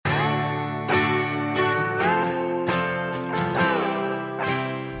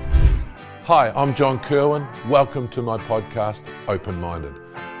Hi, I'm John Kerwin. Welcome to my podcast, Open Minded,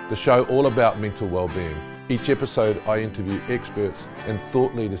 the show all about mental well-being. Each episode, I interview experts and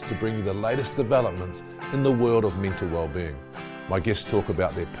thought leaders to bring you the latest developments in the world of mental well-being. My guests talk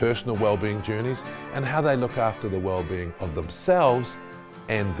about their personal well-being journeys and how they look after the well-being of themselves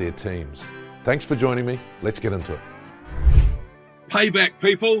and their teams. Thanks for joining me. Let's get into it. Payback,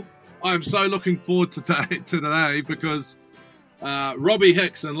 people. I am so looking forward to today because Robbie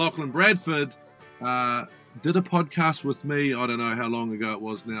Hicks and Lachlan Bradford did a podcast with me. I don't know how long ago it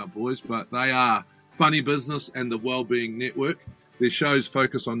was now, boys, but they are Funny Business and the Wellbeing Network. Their shows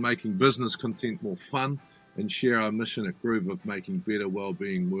focus on making business content more fun and share our mission at Groove of making better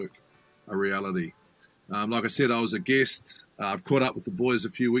wellbeing work a reality. Like I said, I was a guest. I've caught up with the boys a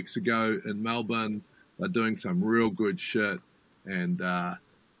few weeks ago in Melbourne. They're doing some real good shit. And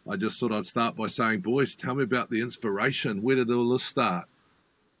I just thought I'd start by saying, boys, tell me about the inspiration. Where did all this start?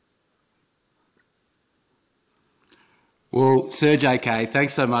 Well, Sir JK,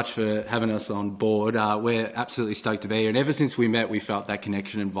 thanks so much for having us on board. We're absolutely stoked to be here. And ever since we met, we felt that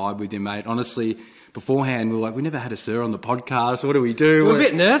connection and vibe with you, mate. Honestly, beforehand, we were like, we never had a Sir on the podcast. What do we do? We're a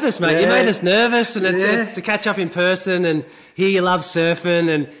bit nervous, mate. Yeah. You made us nervous, and it's to catch up in person and hear you love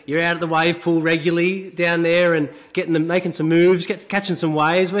surfing and you're out at the wave pool regularly down there and making some moves, catching some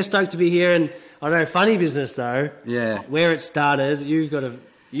waves. We're stoked to be here. And I don't know, Funny Business, though. Yeah. Where it started, you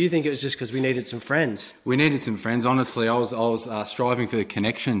think it was just because we needed some friends? We needed some friends. Honestly, I was striving for the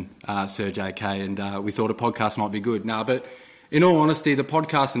connection, Sir JK, and we thought a podcast might be good. But in all honesty, the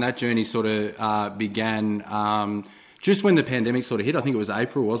podcast and that journey sort of began just when the pandemic sort of hit. I think it was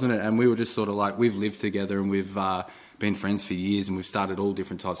April, wasn't it? And we were just sort of like, we've lived together and we've been friends for years, and we've started all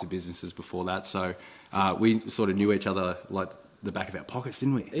different types of businesses before that. So we sort of knew each other like the back of our pockets,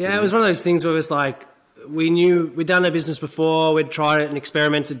 didn't we? Yeah, it was one of those things where it was like, we knew we'd done our business before, we'd tried it and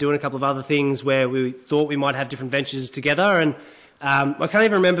experimented doing a couple of other things where we thought we might have different ventures together. And I can't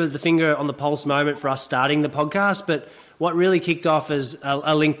even remember the finger on the pulse moment for us starting the podcast, but what really kicked off as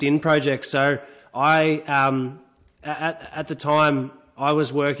a LinkedIn project. So I, at the time, I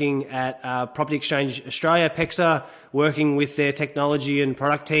was working at Property Exchange Australia, PEXA, working with their technology and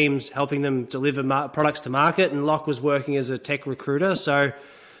product teams, helping them deliver products to market, and Locke was working as a tech recruiter. So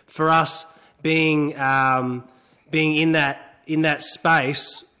for us, being in that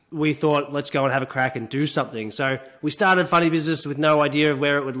space, we thought, let's go and have a crack and do something. So we started Funny Business with no idea of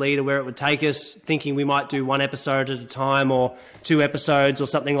where it would lead or where it would take us, thinking we might do one episode at a time or 2 episodes or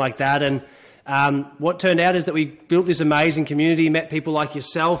something like that. And what turned out is that we built this amazing community, met people like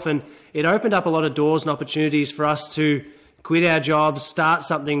yourself, and it opened up a lot of doors and opportunities for us to quit our jobs, start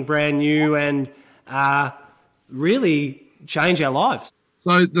something brand new, and really change our lives.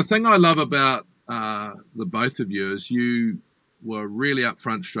 So the thing I love about the both of you is you were really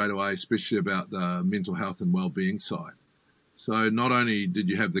upfront straight away, especially about the mental health and well-being side. So not only did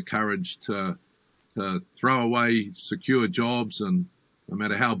you have the courage to throw away secure jobs, and no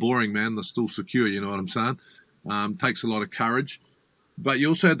matter how boring, man, they're still secure, you know what I'm saying? Takes a lot of courage. But you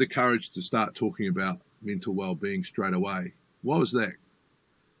also had the courage to start talking about mental well-being straight away. What was that?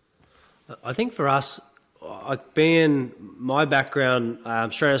 I think for us, being my background,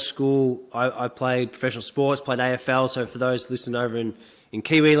 straight out of school, I played professional sports, played AFL. So for those listening over in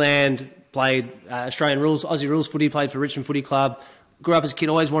Kiwiland, played Australian rules, Aussie rules footy, played for Richmond Footy Club. Grew up as a kid,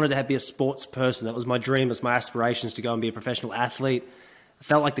 always wanted to be a sports person. That was my dream, it was my aspirations to go and be a professional athlete. I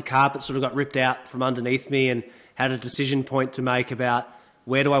felt like the carpet sort of got ripped out from underneath me and had a decision point to make about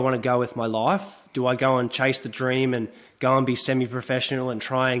where do I want to go with my life? Do I go and chase the dream and go and be semi-professional and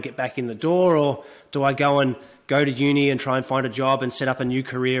try and get back in the door? Or do I go to uni and try and find a job and set up a new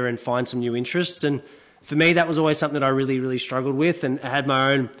career and find some new interests? And for me, that was always something that I really, really struggled with, and I had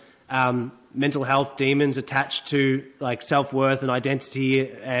my own mental health demons attached to like self-worth and identity.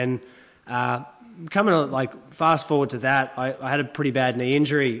 And fast forward to that, I had a pretty bad knee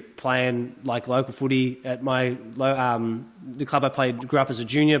injury playing like local footy at the club I grew up as a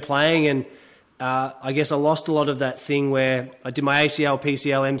junior playing, and I guess I lost a lot of that thing where I did my ACL,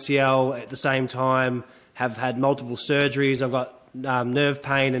 PCL, MCL at the same time, have had multiple surgeries. I've got nerve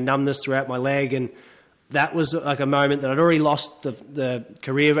pain and numbness throughout my leg, and that was like a moment that I'd already lost the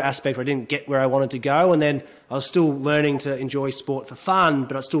career aspect where I didn't get where I wanted to go, and then I was still learning to enjoy sport for fun,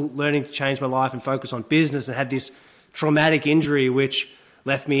 but I was still learning to change my life and focus on business, and had this traumatic injury which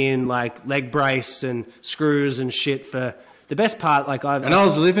left me in like leg brace and screws and shit for the best part. I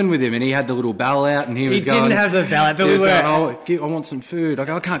was living with him, and he had the little bell out, and he didn't have the bell out, but I want some food.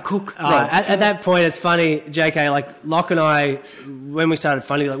 I can't cook. At that point, it's funny, JK, like Locke and I, when we started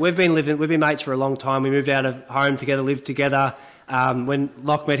Funny, like we've been mates for a long time. We moved out of home together, lived together. When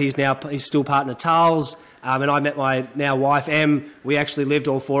Locke met his still partner Charles, and I met my now wife Em, we actually lived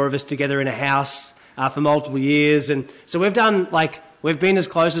all four of us together in a house for multiple years. And so we've been as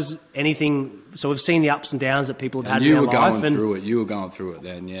close as anything. So we've seen the ups and downs that people have had in their life. You were going through it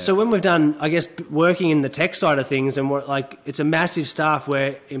then, yeah. So when we've done, I guess, working in the tech side of things, and it's a massive staff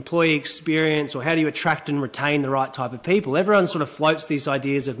where employee experience, or how do you attract and retain the right type of people? Everyone sort of floats these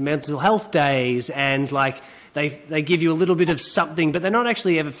ideas of mental health days, and they give you a little bit of something, but they're not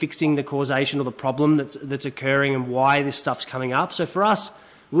actually ever fixing the causation or the problem that's occurring and why this stuff's coming up. So for us,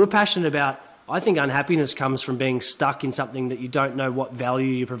 we were passionate about, I think unhappiness comes from being stuck in something that you don't know what value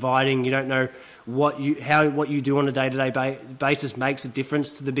you're providing. You don't know what you do on a day-to-day basis makes a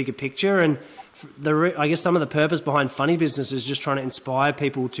difference to the bigger picture. And I guess some of the purpose behind Funny Business is just trying to inspire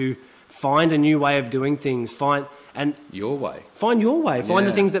people to find a new way of doing things. Find your way. Find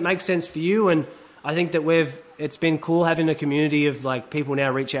the things that make sense for you. And I think that it's been cool having a community of people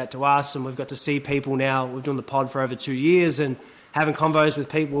now reach out to us, and we've got to see people now. We've done the pod for over 2 years, and having convos with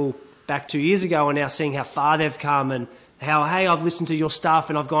people back 2 years ago, and now seeing how far they've come, and how, hey, I've listened to your stuff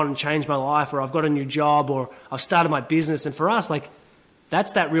and I've gone and changed my life, or I've got a new job, or I've started my business. And for us,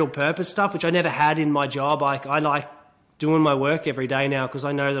 that's that real purpose stuff, which I never had in my job. I like doing my work every day now because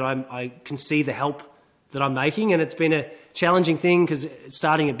I know that I can see the help that I'm making. And it's been a challenging thing because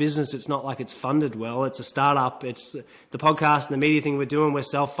starting a business, it's not like it's funded well. It's a startup. It's the podcast and the media thing we're doing. We're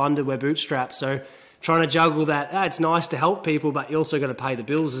self-funded. We're bootstrapped. So trying to juggle that, it's nice to help people, but you also got to pay the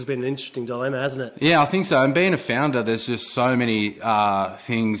bills has been an interesting dilemma, hasn't it? Yeah, I think so. And being a founder, there's just so many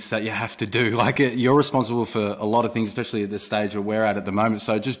things that you have to do. You're responsible for a lot of things, especially at the stage that we're at the moment.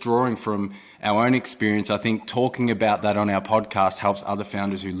 So just drawing from our own experience, I think talking about that on our podcast helps other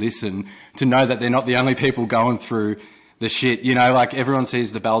founders who listen to know that they're not the only people going through the shit. Everyone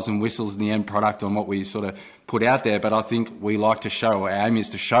sees the bells and whistles in the end product on what we sort of put out there, but I think we like to show, our aim is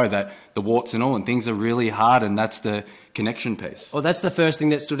to show that the warts and all, and things are really hard, and that's the connection piece. Well, that's the first thing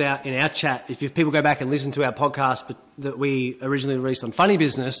that stood out in our chat. If people go back and listen to our podcast that we originally released on Funny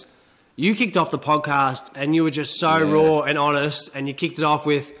Business, you kicked off the podcast and you were just so raw and honest, and you kicked it off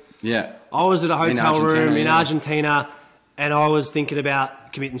with, I was at a hotel room in Argentina and I was thinking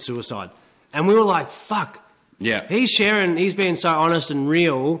about committing suicide. And we were like, fuck. Yeah. He's being so honest and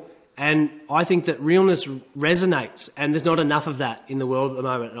real. And I think that realness resonates, and there's not enough of that in the world at the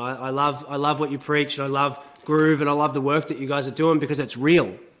moment. And I love what you preach, and I love Groove, and I love the work that you guys are doing because it's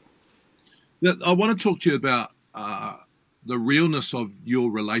real. I want to talk to you about the realness of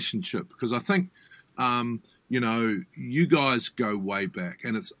your relationship, because I think, you guys go way back,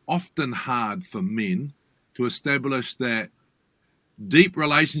 and it's often hard for men to establish that deep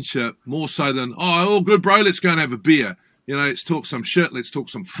relationship more so than, all good, bro, let's go and have a beer. Let's talk some shit, let's talk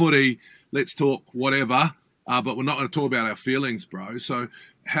some footy, let's talk whatever, but we're not going to talk about our feelings, bro. So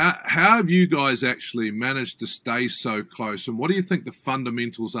how have you guys actually managed to stay so close? And what do you think the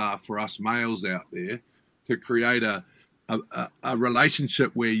fundamentals are for us males out there to create a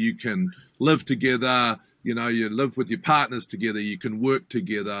relationship where you can live together, you live with your partners together, you can work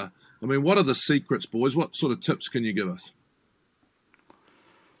together? I mean, what are the secrets, boys? What sort of tips can you give us?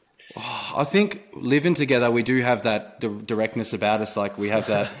 I think living together, we do have that directness about us. We have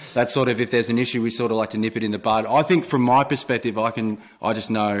that sort of, if there's an issue, we sort of like to nip it in the bud. I think from my perspective, I just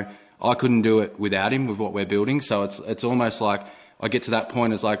know I couldn't do it without him with what we're building. So it's almost like I get to that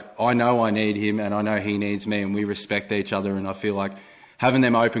point as I know I need him and I know he needs me, and we respect each other. And I feel like having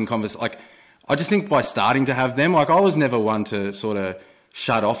them open conversations, I just think by starting to have them, I was never one to sort of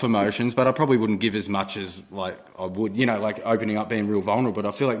shut off emotions, but I probably wouldn't give as much as I would, opening up, being real vulnerable. But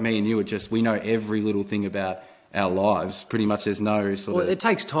I feel like me and you we know every little thing about our lives. Pretty much there's no sort of... It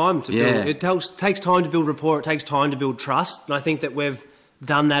takes time to build. It takes time to build rapport. It takes time to build trust. And I think that we've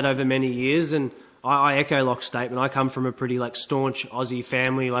done that over many years. And I echo Locke's statement. I come from a pretty staunch Aussie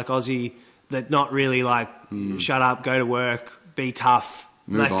family, Aussie, that not really shut up, go to work, be tough.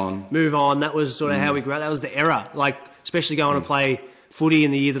 Move on. That was sort of how we grew up. That was the era. Especially going to play footy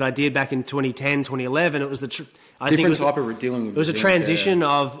in the year that I did back in 2010, 2011, it was it was a transition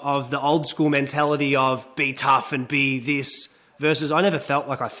of the old school mentality of be tough and be this versus I never felt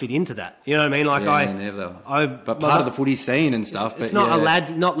like I fit into that. You know what I mean? Never. But part of the footy scene and stuff. It's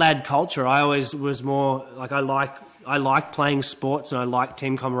not lad culture. I always was more I like playing sports, and I like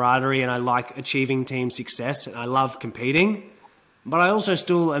team camaraderie, and I like achieving team success, and I love competing. But I also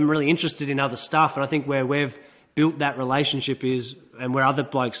still am really interested in other stuff, and I think where we've built that relationship is, and where other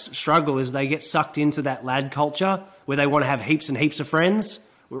blokes struggle, is they get sucked into that lad culture where they want to have heaps and heaps of friends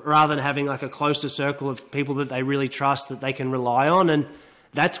rather than having a closer circle of people that they really trust, that they can rely on. And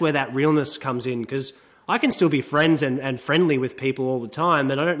that's where that realness comes in, because I can still be friends and friendly with people all the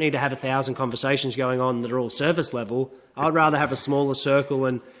time, and I don't need to have 1,000 conversations going on that are all surface level. I'd rather have a smaller circle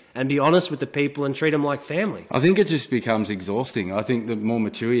and be honest with the people and treat them like family. I think it just becomes exhausting. I think the more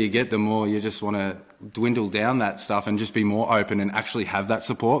mature you get, the more you just want to dwindle down that stuff and just be more open and actually have that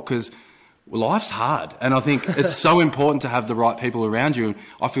support, because life's hard. And I think it's so important to have the right people around you.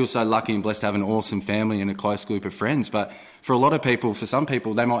 I feel so lucky and blessed to have an awesome family and a close group of friends. But for a lot of people, for some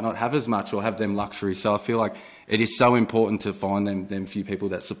people, they might not have as much or have them luxury. So I feel like it is so important to find them few people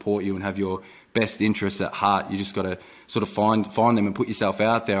that support you and have your best interests at heart. You just got to sort of find them and put yourself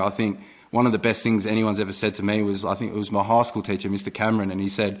out there. I think one of the best things anyone's ever said to me was, I think it was my high school teacher, Mr. Cameron, and he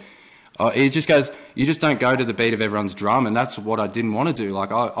said, he just goes, you just don't go to the beat of everyone's drum. And that's what I didn't want to do.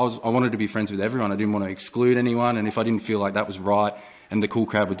 Like I wanted to be friends with everyone. I didn't want to exclude anyone. And if I didn't feel like that was right and the cool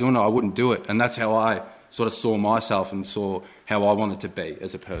crowd were doing it, I wouldn't do it. And that's how I sort of saw myself and saw how I wanted to be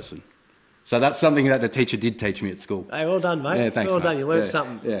as a person. So that's something that the teacher did teach me at school. Hey, well done, mate. Yeah, thanks, well mate. done. You learned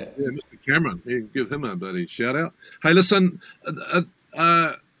something. Yeah, Mr. Cameron. You give him a bloody shout out. Hey, listen,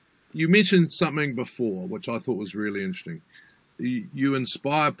 you mentioned something before, which I thought was really interesting. You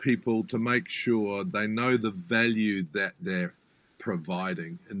inspire people to make sure they know the value that they're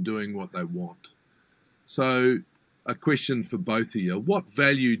providing and doing what they want. So a question for both of you. What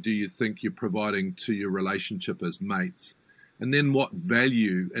value do you think you're providing to your relationship as mates? And then what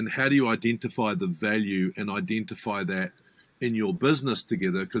value and how do you identify the value and identify that in your business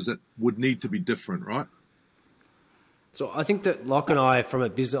together? Because it would need to be different, right? So I think that Locke and I, from a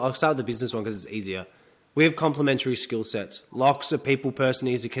business, I'll start with the business one because it's easier. We have complementary skill sets. Locke's a people person.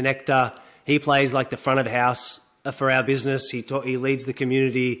 He's a connector. He plays like the front of house for our business. He leads the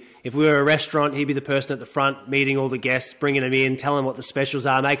community. If we were a restaurant, he'd be the person at the front meeting all the guests, bringing them in, telling them what the specials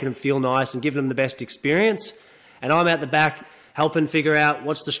are, making them feel nice and giving them the best experience. And I'm at the back helping figure out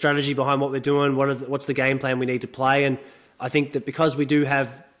what's the strategy behind what we're doing, what's the game plan we need to play. And I think that because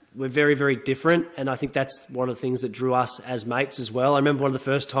we're very, very different, and I think that's one of the things that drew us as mates as well. I remember one of the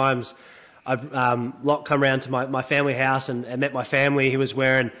first times Locke come around to my family house and met my family. He was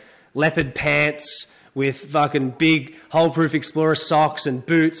wearing leopard pants with fucking big hole-proof Explorer socks and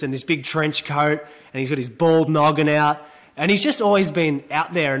boots and this big trench coat, and he's got his bald noggin out. And he's just always been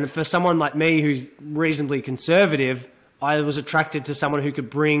out there. And for someone like me who's reasonably conservative, I was attracted to someone who could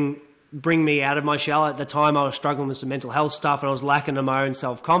bring me out of my shell. At the time, I was struggling with some mental health stuff and I was lacking in my own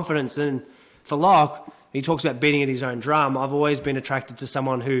self-confidence. And for Locke, he talks about beating at his own drum. I've always been attracted to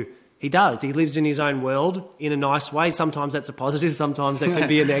someone who he does. He lives in his own world in a nice way. Sometimes that's a positive, sometimes that can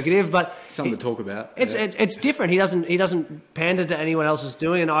be a negative. But something to talk about. It's different. He doesn't pander to anyone else is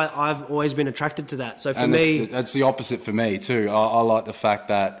doing, and I've always been attracted to that. So for me, that's the opposite for me too. I like the fact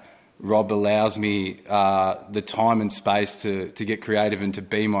that Rob allows me the time and space to get creative and to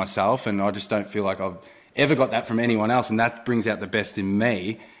be myself, and I just don't feel like I've ever got that from anyone else, and that brings out the best in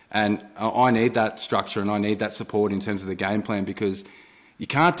me. And I need that structure and I need that support in terms of the game plan, because you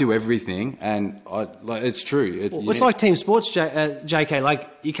can't do everything, and it's true. It's like team sports, JK.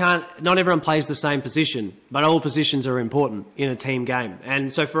 Like not everyone plays the same position, but all positions are important in a team game.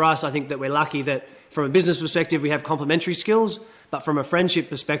 And so for us, I think that we're lucky that from a business perspective, we have complementary skills, but from a friendship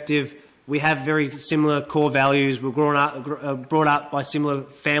perspective, we have very similar core values. We're brought up by similar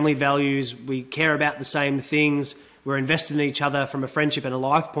family values. We care about the same things. We're invested in each other from a friendship and a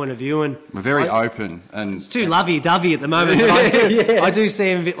life point of view, and we're very open. And it's too lovey-dovey at the moment, but I do see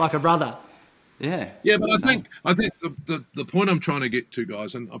him a bit like a brother. Yeah, but I think the point I'm trying to get to,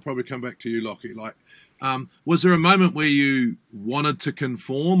 guys, and I'll probably come back to you, Lockie. Like, was there a moment where you wanted to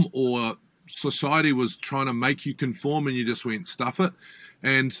conform, or society was trying to make you conform, and you just went stuff it?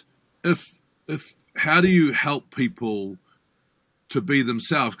 And if how do you help people to be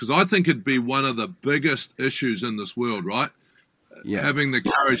themselves? Because I think it'd be one of the biggest issues in this world, right? Yeah. Having the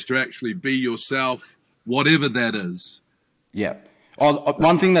courage to actually be yourself, whatever that is. Yeah.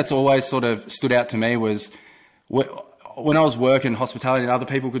 One thing that's always sort of stood out to me was when I was working hospitality, and other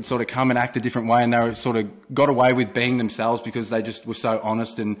people could sort of come and act a different way, and they were sort of got away with being themselves because they just were so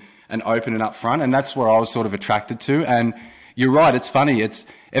honest and open and upfront. And that's where I was sort of attracted to. And you're right, it's funny. It's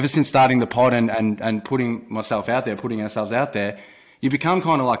ever since starting the pod and putting myself out there, putting ourselves out there, you become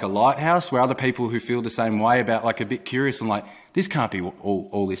kind of like a lighthouse where other people who feel the same way about, like, a bit curious and like, this can't be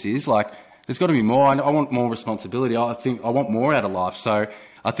all this is. Like, there's got to be more. I want more responsibility. I think I want more out of life. So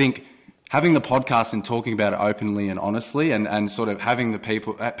I think having the podcast and talking about it openly and honestly, and sort of having the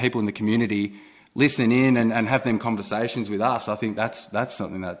people in the community listen in and have them conversations with us, I think that's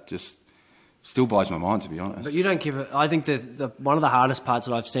something that just still blows my mind, to be honest. But you don't give it. I think that one of the hardest parts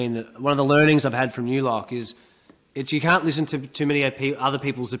that I've seen, one of the learnings I've had from you, Locke, is you can't listen to too many other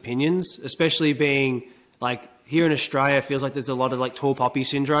people's opinions, especially being like here in Australia, it feels like there's a lot of like tall poppy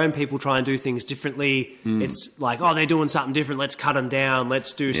syndrome. People try and do things differently. It's like, oh, they're doing something different. Let's cut them down.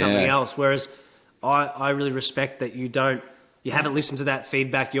 Let's do something else. Whereas I really respect that you haven't listened to that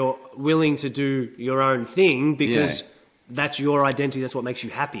feedback. You're willing to do your own thing because that's your identity. That's what makes you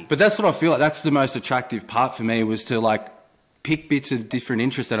happy. But that's what I feel like. That's the most attractive part for me, was to like pick bits of different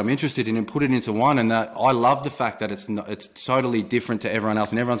interests that I'm interested in and put it into one. And that I love the fact that it's totally different to everyone else,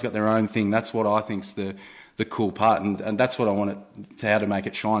 and everyone's got their own thing. That's what I think's the cool part, and that's what I want to how to make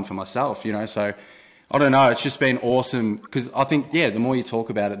it shine for myself, you know. So I don't know, it's just been awesome, because I think the more you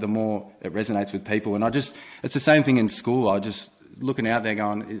talk about it, the more it resonates with people. And it's the same thing in school. I just looking out there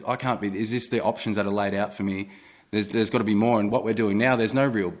going, is this the options that are laid out for me? There's got to be more. And what we're doing now, there's no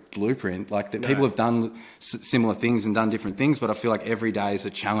real blueprint. Like people have done similar things and done different things, but I feel like every day is a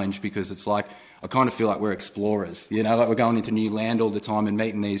challenge, because it's like I kind of feel like we're explorers, you know, like we're going into new land all the time and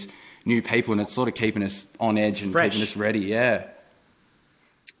meeting these new people, and it's sort of keeping us on edge and keeping us ready. The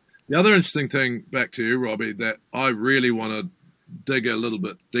other interesting thing, back to you, Robbie, that I really want to dig a little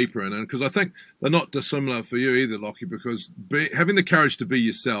bit deeper in, because I think they're not dissimilar for you either, Lockie, because having the courage to be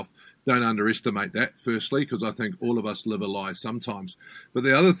yourself, don't underestimate that, firstly, because I think all of us live a lie sometimes. But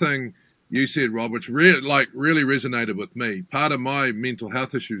the other thing you said, Rob, which really resonated with me, part of my mental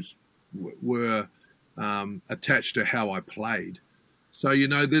health issues were attached to how I played. So, you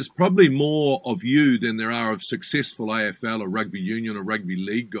know, there's probably more of you than there are of successful AFL or rugby union or rugby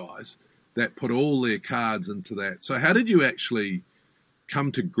league guys that put all their cards into that. So how did you actually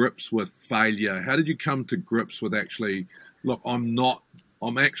come to grips with failure? How did you come to grips with actually, look,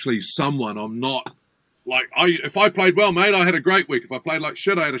 I'm actually someone, I'm not, like, if I played well, mate, I had a great week. If I played like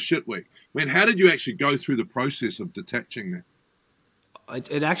shit, I had a shit week. I mean, how did you actually go through the process of detaching that?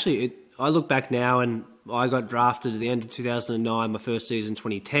 I look back now, and I got drafted at the end of 2009, my first season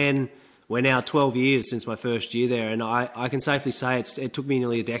 2010. We're now 12 years since my first year there, and I can safely say it took me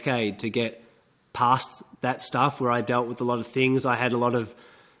nearly a decade to get past that stuff, where I dealt with a lot of things. I had a lot of,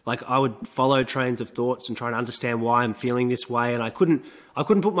 like, I would follow trains of thoughts and try to understand why I'm feeling this way, and I couldn't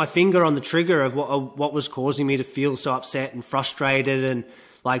put my finger on the trigger of what was causing me to feel so upset and frustrated, and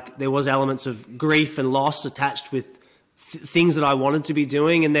like there was elements of grief and loss attached with things that I wanted to be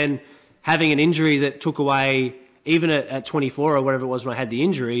doing, and then having an injury that took away, even at 24 or whatever it was when I had the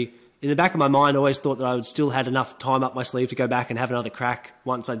injury, in the back of my mind I always thought that I would still had enough time up my sleeve to go back and have another crack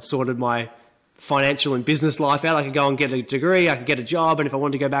once I'd sorted my financial and business life out. I could go and get a degree, I could get a job, and if I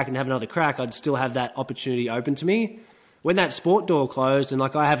wanted to go back and have another crack, I'd still have that opportunity open to me. When that sport door closed, and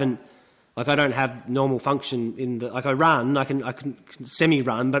like I don't have normal function in the, like I run, I can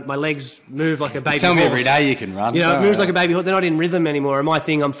semi-run, but my legs move like a baby horse. Tell me every day you can run. You know, it moves like a baby horse. They're not in rhythm anymore. And my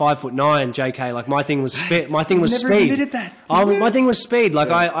thing, I'm 5'9", JK. Like my thing was speed. My thing was never speed. admitted that. My thing was speed. Like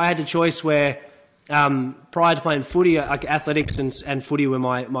I had a choice where, prior to playing footy, like athletics and footy were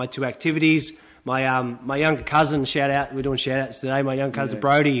my two activities. My younger cousin, shout out, we're doing shout outs today. My younger cousin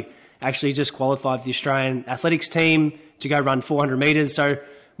Brody actually just qualified for the Australian athletics team to go run 400 metres. So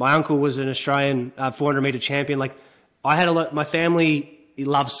my uncle was an Australian 400 metre champion. Like I had my family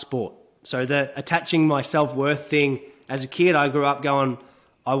loves sport. So the attaching my self-worth thing, as a kid, I grew up going,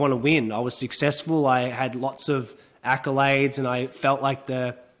 I want to win. I was successful. I had lots of accolades, and I felt like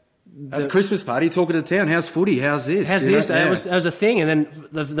at the Christmas party, talking to the town, how's footy? How's this? How's this? That was a thing. And then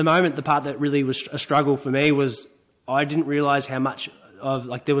the part that really was a struggle for me was I didn't realise how much of,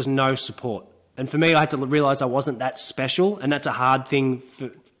 like, there was no support. And for me, I had to realise I wasn't that special, and that's a hard thing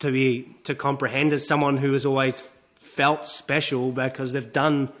to comprehend as someone who has always felt special because they've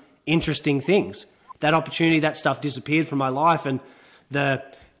done interesting things. That opportunity, that stuff disappeared from my life, and the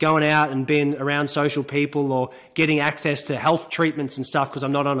going out and being around social people or getting access to health treatments and stuff because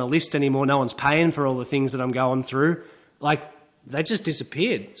I'm not on a list anymore, no one's paying for all the things that I'm going through, like, they just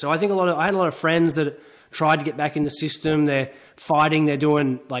disappeared. So I think I had a lot of friends that tried to get back in the system. They're fighting, they're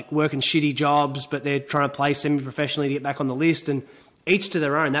doing, like, working shitty jobs, but they're trying to play semi-professionally to get back on the list, and each to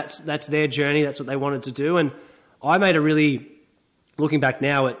their own. That's their journey. That's what they wanted to do. And I made looking back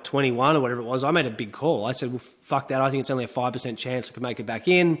now at 21 or whatever it was, I made a big call. I said, well, fuck that. I think it's only a 5% chance I could make it back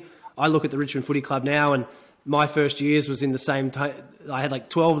in. I look at the Richmond Footy Club now, and my first years was in the same time. I had like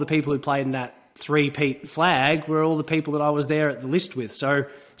 12 of the people who played in that three-peat flag were all the people that I was there at the list with. So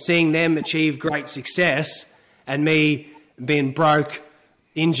seeing them achieve great success and me being broke,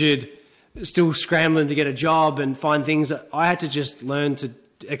 injured, still scrambling to get a job and find things that I had to just learn to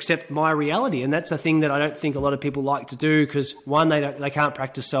accept my reality. And that's a thing that I don't think a lot of people like to do because, one, they can't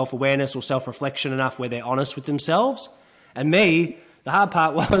practice self-awareness or self-reflection enough where they're honest with themselves. And me, the hard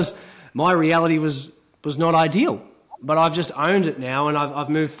part was my reality was not ideal, but I've just owned it now, and I've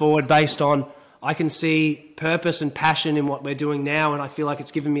moved forward based on I can see purpose and passion in what we're doing now, and I feel like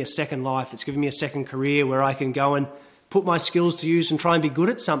it's given me a second life. It's given me a second career where I can go and put my skills to use and try and be good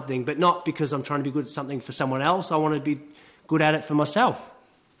at something, but not because I'm trying to be good at something for someone else. I want to be good at it for myself.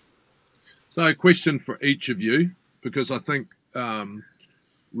 So a question for each of you, because I think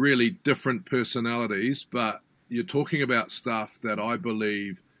really different personalities, but you're talking about stuff that I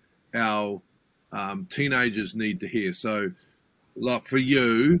believe our teenagers need to hear. So like for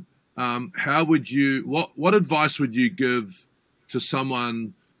you, how would you, what advice would you give to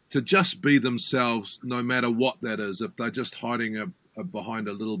someone to just be themselves, no matter what that is, if they're just hiding behind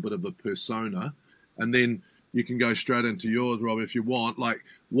a little bit of a persona? And then you can go straight into yours, Rob, if you want. Like,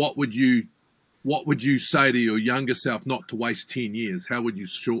 what would you say to your younger self not to waste 10 years? How would you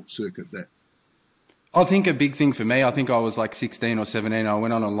short circuit that? I think a big thing for me, I think I was like 16 or 17. I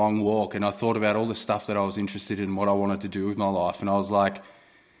went on a long walk and I thought about all the stuff that I was interested in, what I wanted to do with my life. And I was like,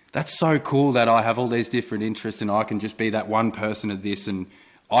 that's so cool that I have all these different interests and I can just be that one person of this. And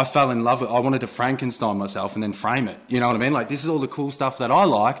I fell in love with it. I wanted to Frankenstein myself and then frame it. You know what I mean? Like, this is all the cool stuff that I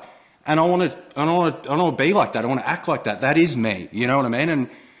like. And I want to be like that. I want to act like that. That is me. You know what I mean? And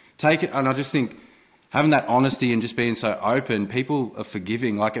take it. And I just think, having that honesty and just being so open, people are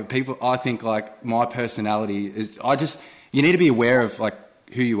forgiving. Like, people, I think, like, my personality is, you need to be aware of like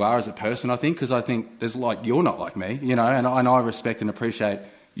who you are as a person, I think, because I think there's like, you're not like me, you know, and I respect and appreciate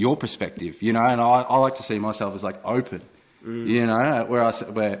your perspective, you know, and I like to see myself as like open, you know,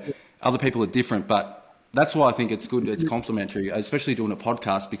 where other people are different, but that's why I think it's good, it's complementary, especially doing a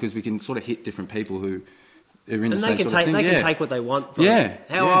podcast, because we can sort of hit different people who, and they can take what they want from it.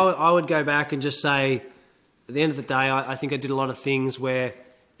 I would go back and just say, at the end of the day, I think I did a lot of things where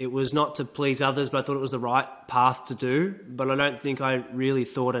it was not to please others, but I thought it was the right path to do. But I don't think I really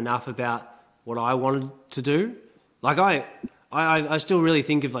thought enough about what I wanted to do. Like I still really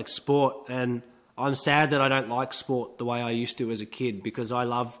think of like sport, and I'm sad that I don't like sport the way I used to as a kid, because I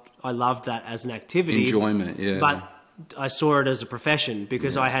loved that as an activity. Enjoyment, yeah. But I saw it as a profession,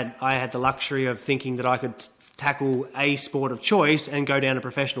 because I had the luxury of thinking that I could tackle a sport of choice and go down a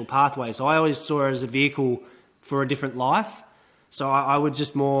professional pathway. So I always saw it as a vehicle for a different life. So I would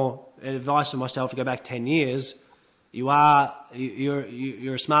just more advice for myself to go back 10 years. You're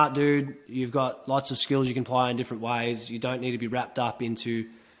a smart dude. You've got lots of skills you can apply in different ways. You don't need to be wrapped up into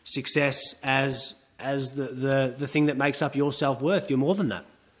success as the thing that makes up your self-worth. You're more than that.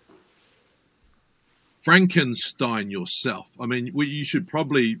 Frankenstein yourself. I mean, you should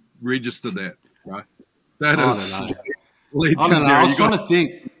probably register that, right? That is legendary. I don't know. I was trying to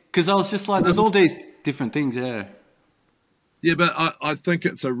think, because I was just like, there's all these different things, yeah. Yeah, but I think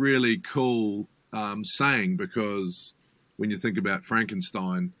it's a really cool saying, because when you think about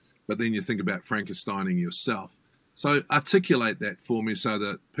Frankenstein, but then you think about Frankensteining yourself. So articulate that for me so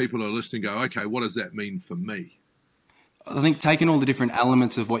that people who are listening go, okay, what does that mean for me? I think taking all the different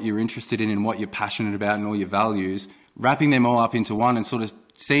elements of what you're interested in and what you're passionate about and all your values, wrapping them all up into one and sort of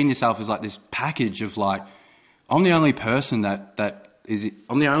seeing yourself as like this package of like, I'm the only person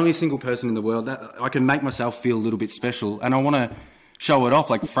I'm the only single person in the world that I can make myself feel a little bit special, and I want to show it off.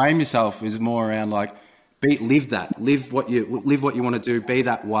 Like, frame yourself is more around like, live what you want to do, be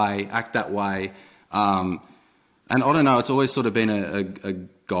that way, act that way. And I don't know, it's always sort of been a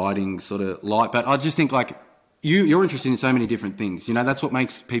guiding sort of light, but I just think like, you're interested in so many different things. You know, that's what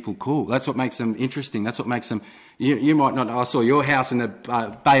makes people cool. That's what makes them interesting. That's what makes them, you might not, I saw your house in the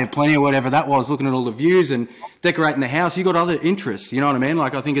Bay of Plenty or whatever that was, looking at all the views and decorating the house. You got other interests, you know what I mean?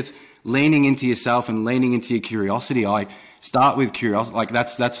 Like, I think it's leaning into yourself and leaning into your curiosity. I start with curiosity. Like,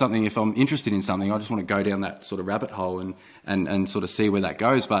 that's something, if I'm interested in something, I just want to go down that sort of rabbit hole and sort of see where that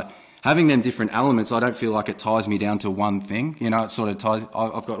goes. But having them different elements, I don't feel like it ties me down to one thing. You know, it sort of ties,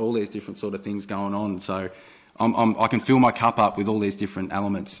 I've got all these different sort of things going on. So I can fill my cup up with all these different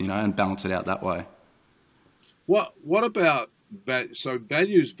elements, you know, and balance it out that way. What about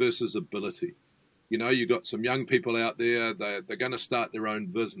values versus ability? You know, you got some young people out there, they're going to start their own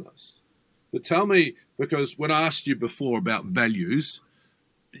business. But tell me, because when I asked you before about values,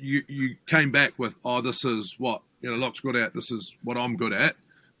 you came back with, this is what, Locke's good at, this is what I'm good at.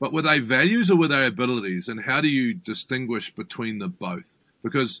 But were they values or were they abilities? And how do you distinguish between the both?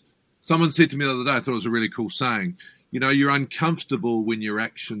 Because someone said to me the other day, I thought it was a really cool saying, you're uncomfortable when your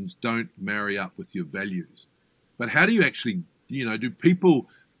actions don't marry up with your values. But how do you actually,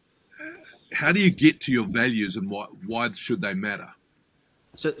 how do you get to your values, and why should they matter?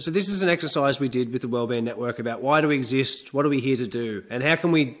 So this is an exercise we did with the Wellbeing Network about why do we exist, what are we here to do, and how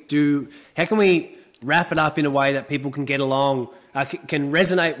can we wrap it up in a way that people can get along, can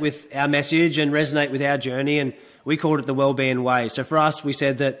resonate with our message and resonate with our journey. And we called it the Wellbeing Way. So for us, we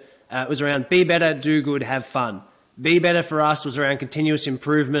said that It was around be better, do good, have fun. Be better for us was around continuous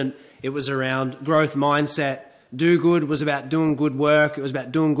improvement. It was around growth mindset. Do good was about doing good work. It was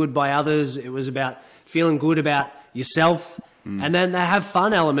about doing good by others. It was about feeling good about yourself. And then the have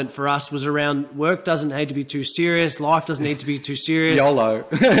fun element for us was around work doesn't need to be too serious. Life doesn't need to be too serious. YOLO.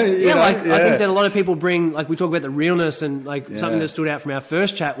 I think that a lot of people bring, like we talk about the realness and something that stood out from our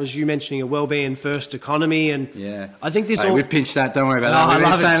first chat was you mentioning a well-being first economy. And I think this we've pinched that. Don't worry about that. We've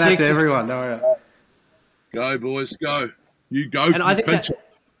been saying that to everyone. Don't worry about it. Go, boys, go. You go for I the think pinch.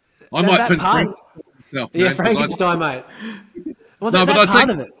 I might pinch Frank myself, man, Frankenstein, mate. Well, no, but I part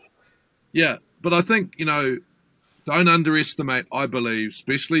think, of it. Yeah, but I think, don't underestimate, I believe,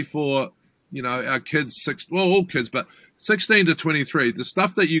 especially for, our kids, all kids, but 16 to 23, the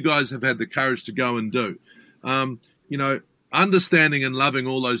stuff that you guys have had the courage to go and do, understanding and loving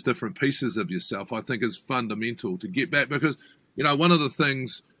all those different pieces of yourself, I think is fundamental to get back because, one of the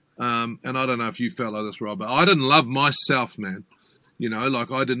things, and I don't know if you felt like this, Rob, but I didn't love myself, man.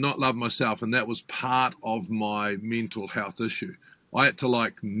 I did not love myself, and that was part of my mental health issue. I had to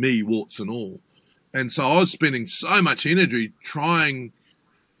like me, warts and all. And so I was spending so much energy trying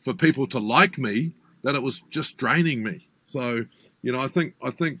for people to like me that it was just draining me. So, I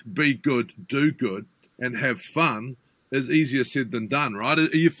think be good, do good, and have fun is easier said than done, right?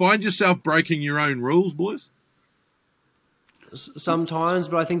 You find yourself breaking your own rules, boys? Sometimes,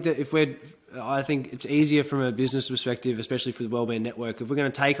 but I think that I think it's easier from a business perspective, especially for the Wellbeing Network. If we're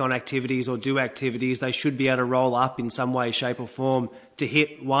going to take on activities or do activities, they should be able to roll up in some way, shape or form to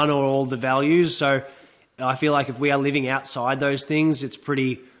hit one or all the values. So I feel like if we are living outside those things, it's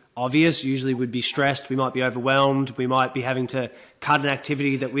pretty obvious. Usually we'd be stressed, we might be overwhelmed, we might be having to cut an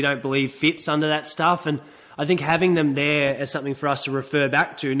activity that we don't believe fits under that stuff. And I think having them there as something for us to refer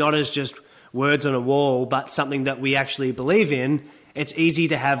back to, not as just words on a wall, but something that we actually believe in, it's easy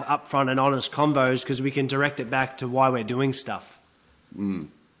to have upfront and honest convos because we can direct it back to why we're doing stuff. And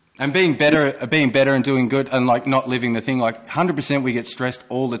being better and doing good and like not living the thing, like 100% we get stressed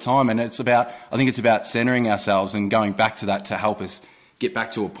all the time. And I think it's about centering ourselves and going back to that to help us get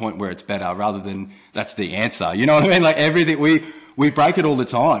back to a point where it's better rather than that's the answer. You know what I mean? Like everything, we break it all the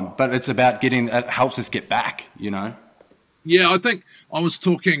time, but it's about it helps us get back, Yeah, I think I was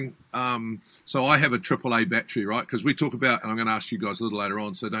talking, so I have a AAA battery, right? Because we talk about, and I'm going to ask you guys a little later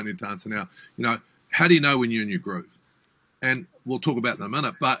on, so don't need to answer now, how do you know when you're in your groove? And we'll talk about that in a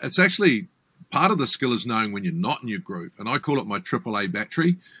minute, but it's actually part of the skill is knowing when you're not in your groove. And I call it my AAA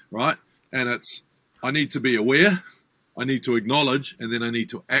battery, right? And I need to be aware, I need to acknowledge, and then I need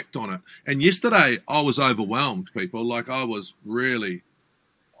to act on it. And yesterday I was overwhelmed, people. Like I was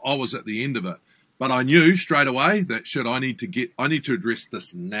at the end of it. But I knew straight away that I need to address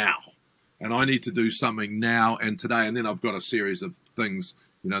this now. And I need to do something now and today. And then I've got a series of things,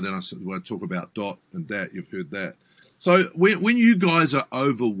 then I talk about dot and dat. You've heard that. So when you guys are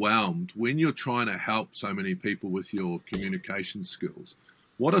overwhelmed, when you're trying to help so many people with your communication skills,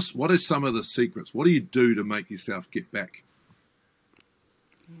 what are some of the secrets? What do you do to make yourself get back?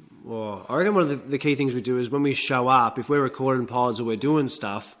 Well, I reckon one of the key things we do is when we show up, if we're recording pods or we're doing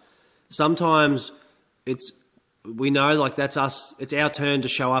stuff, sometimes we know like that's us, it's our turn to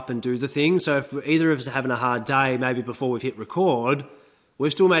show up and do the thing. So if either of us are having a hard day, maybe before we've hit record,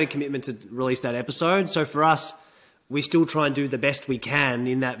 we've still made a commitment to release that episode. So for us, we still try and do the best we can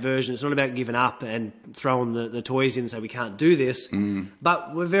in that version. It's not about giving up and throwing the toys in and say we can't do this.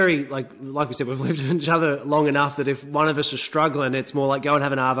 But we're very, like we said, we've lived with each other long enough that if one of us is struggling, it's more like go and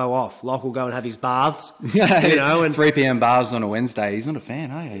have an arvo off. Locke will go and have his baths. And 3 p.m. baths on a Wednesday. He's not a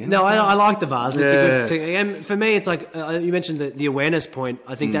fan, are you? No, I like the baths. It's a good thing. And for me, it's like you mentioned the awareness point.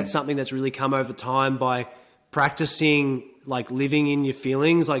 I think that's something that's really come over time by practicing like living in your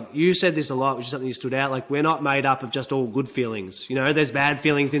feelings. Like you said this a lot, which is something you stood out. Like we're not made up of just all good feelings. There's bad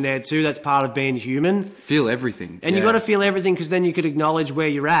feelings in there too. That's part of being human. Feel everything. And you've got to feel everything because then you could acknowledge where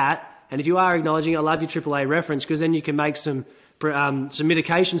you're at. And if you are acknowledging, I love your AAA reference because then you can make some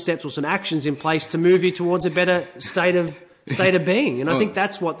mitigation steps or some actions in place to move you towards a better state of being. And I think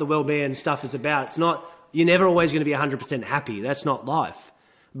that's what the wellbeing stuff is about. It's not, you're never always going to be 100% happy. That's not life.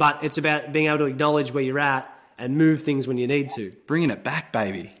 But it's about being able to acknowledge where you're at and move things when you need to. Bringing it back,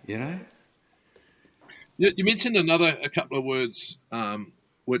 baby, You mentioned a couple of words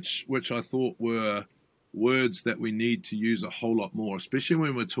which I thought were words that we need to use a whole lot more, especially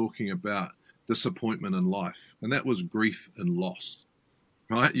when we're talking about disappointment in life, and that was grief and loss,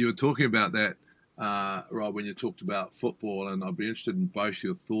 right? You were talking about that, Rob, when you talked about football, and I'd be interested in both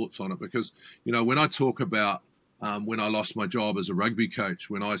your thoughts on it because, when I talk about when I lost my job as a rugby coach,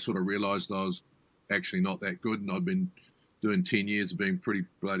 when I sort of realised I was actually not that good and I'd been doing 10 years of being pretty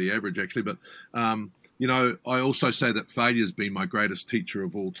bloody average, actually. But, you know, I also say that failure has been my greatest teacher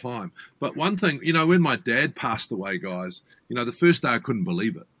of all time. But one thing, you know, when my dad passed away, guys, you know, the first day I couldn't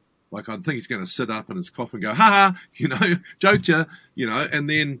believe it. Like, I think he's going to sit up in his coffin and go, ha, you know, joked you know. And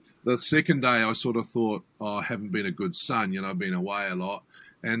then the second day I sort of thought, oh, I haven't been a good son, you know, I've been away a lot.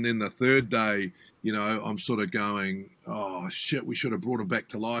 And then the third day, you know, I'm sort of going, oh, shit, we should have brought him back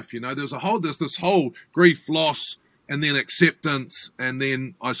to life. You know, there's this whole grief, loss, and then acceptance, and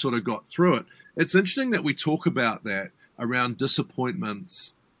then I sort of got through it. It's interesting that we talk about that around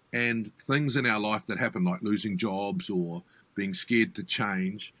disappointments and things in our life that happen, like losing jobs or being scared to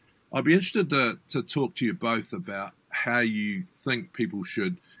change. I'd be interested to talk to you both about how you think people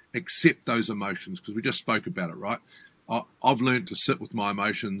should accept those emotions, because we just spoke about it, right? I've learned to sit with my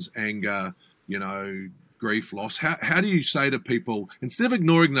emotions, anger, you know, grief, loss. How do you say to people, instead of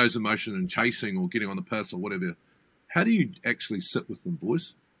ignoring those emotions and chasing or getting on the piss or whatever, how do you actually sit with them,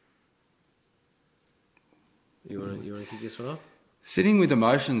 boys? You want to kick this one off? Sitting with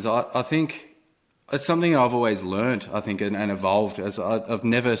emotions, I think it's something I've always learned, I think, and evolved. As I've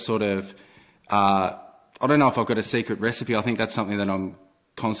never sort of, I don't know if I've got a secret recipe. I think that's something that I'm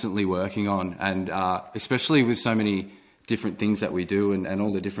constantly working on, and especially with so many different things that we do and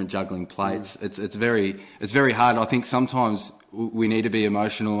all the different juggling plates, it's very hard. I think sometimes we need to be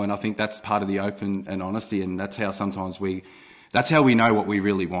emotional, and I think that's part of the open and honesty, and that's how that's how we know what we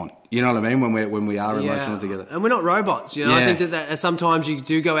really want. You know what I mean? When we are emotional together. And we're not robots, you know. Yeah. I think that sometimes you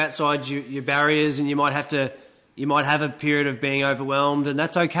do go outside your barriers, and you might have a period of being overwhelmed, and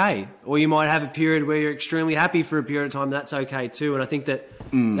that's okay. Or you might have a period where you're extremely happy for a period of time, that's okay too. And I think that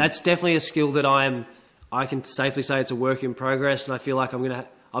that's definitely a skill that I can safely say it's a work in progress, and I feel like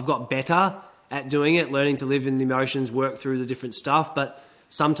I've got better at doing it, learning to live in the emotions, work through the different stuff. But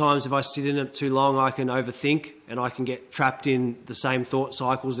sometimes if I sit in it too long, I can overthink, and I can get trapped in the same thought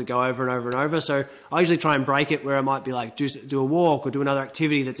cycles that go over and over and over. So I usually try and break it, where I might be like, do a walk or do another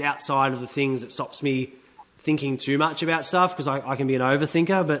activity that's outside of the things that stops me thinking too much about stuff, because I can be an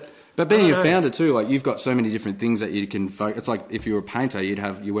overthinker. But being a founder too, like, you've got so many different things that you can focus. It's like if you're a painter,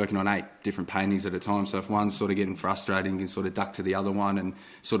 you're working on 8 different paintings at a time. So if one's sort of getting frustrating, you can sort of duck to the other one and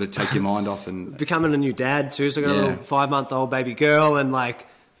sort of take your mind off. And becoming a new dad too. So I got a little 5-month-old baby girl, and like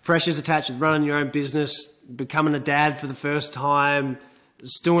pressures attached with running your own business, becoming a dad for the first time,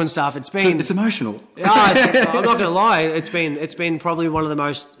 just doing stuff. It's emotional. I'm not going to lie. It's been probably one of the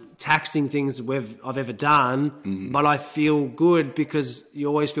most taxing things I've ever done, but I feel good, because you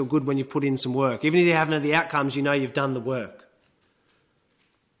always feel good when you've put in some work. Even if you haven't had the outcomes, you know you've done the work.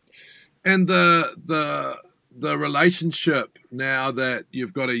 And the relationship, now that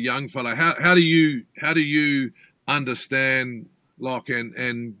you've got a young fella, how do you understand Locke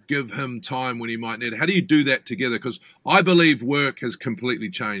and give him time when he might need it? How do you do that together? Because I believe work has completely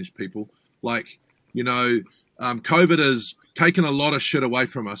changed people. Like, you know, COVID has taken a lot of shit away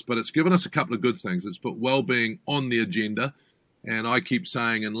from us, but it's given us a couple of good things. It's put well-being on the agenda. And I keep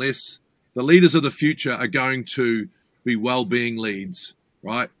saying, unless the leaders of the future are going to be well-being leads,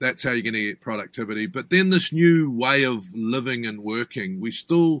 right? That's how you're going to get productivity. But then this new way of living and working,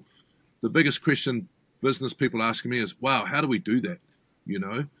 the biggest question business people asking me is, wow, how do we do that? You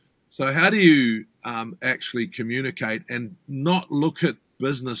know? So how do you actually communicate and not look at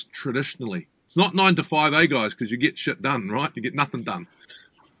business traditionally? It's not 9 to 5, guys, because you get shit done, right? You get nothing done.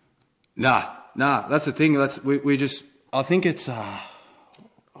 Nah, that's the thing. I think it's,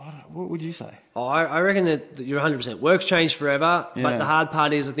 what would you say? I reckon that you're 100%. Work's changed forever, but the hard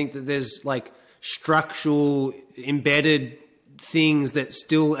part is I think that there's like structural, embedded things that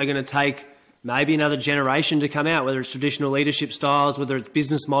still are going to take maybe another generation to come out, whether it's traditional leadership styles, whether it's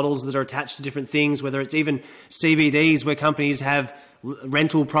business models that are attached to different things, whether it's even CBDs where companies have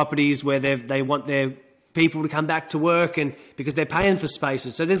rental properties where they want their people to come back to work, and because they're paying for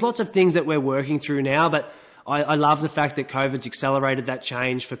spaces. So there's lots of things that we're working through now, but I love the fact that COVID's accelerated that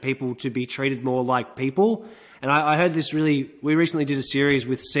change for people to be treated more like people. And I heard this we recently did a series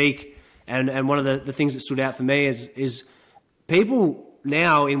with Seek, and one of the things that stood out for me is people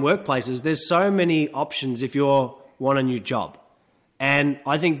now in workplaces, there's so many options if you want a new job. And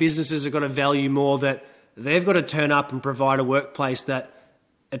I think businesses have got to value more that they've got to turn up and provide a workplace that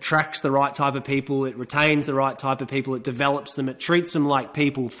attracts the right type of people, it retains the right type of people, it develops them, it treats them like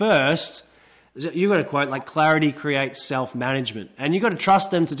people first. You've got to quote, like, clarity creates self-management. And you've got to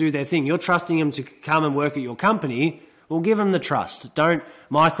trust them to do their thing. You're trusting them to come and work at your company. Well, give them the trust. Don't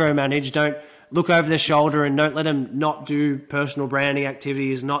micromanage. Don't look over their shoulder, and don't let them not do personal branding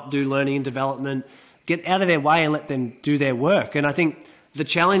activities, not do learning and development. Get out of their way and let them do their work. And I think the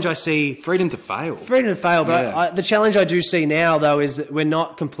challenge I see... Freedom to fail. But the challenge I do see now, though, is that we're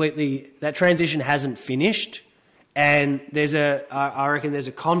not completely... That transition hasn't finished. And I reckon there's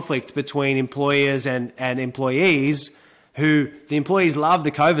a conflict between employers and employees who... The employees love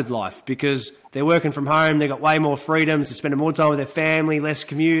the COVID life because they're working from home, they've got way more freedoms, they're spending more time with their family, less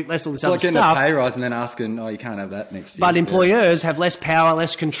commute, less all this other stuff. It's like getting a pay rise and then asking, you can't have that next year. But employers have less power,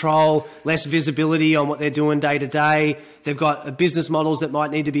 less control, less visibility on what they're doing day to day. They've got business models that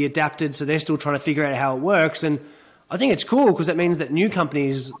might need to be adapted, so they're still trying to figure out how it works. And I think it's cool because it means that new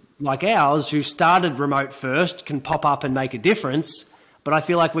companies like ours who started remote first can pop up and make a difference. But I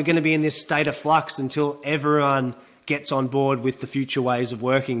feel like we're going to be in this state of flux until everyone gets on board with the future ways of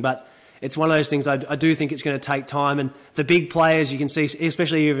working. But it's one of those things I do think it's going to take time. And the big players you can see,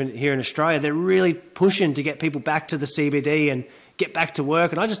 especially even here in Australia, they're really pushing to get people back to the CBD and get back to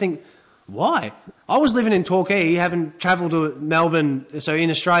work. And I just think, why? I was living in Torquay, having travelled to Melbourne. So in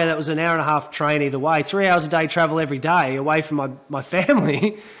Australia, that was an hour and a half train either way, 3 hours a day travel every day away from my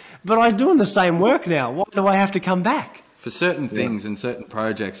family. But I'm doing the same work now. Why do I have to come back? For certain things and certain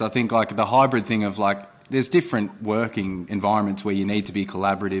projects, I think like the hybrid thing of like, there's different working environments where you need to be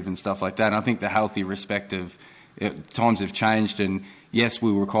collaborative and stuff like that. And I think the healthy respect of times have changed, and yes,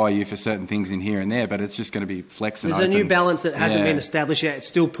 we require you for certain things in here and there, but it's just going to be flexible. There's a new balance that hasn't been established yet. It's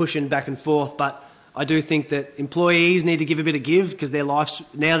still pushing back and forth, but I do think that employees need to give a bit of give because their lives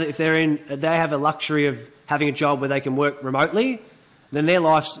now that if they have a luxury of having a job where they can work remotely, then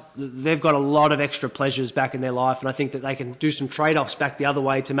they've got a lot of extra pleasures back in their life, and I think that they can do some trade-offs back the other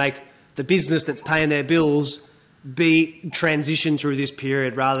way to make the business that's paying their bills be transitioned through this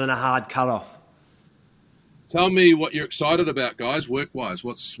period rather than a hard cut-off. Tell me what you're excited about, guys, work-wise.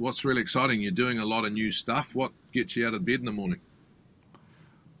 What's really exciting? You're doing a lot of new stuff. What gets you out of bed in the morning?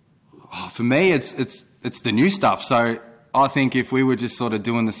 For me, it's the new stuff. So I think if we were just sort of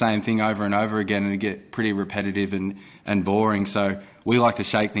doing the same thing over and over again, it'd get pretty repetitive and boring. So we like to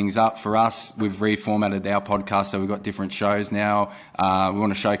shake things up. For us, we've reformatted our podcast, so we've got different shows now. We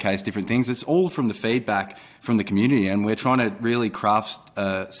want to showcase different things. It's all from the feedback from the community, and we're trying to really craft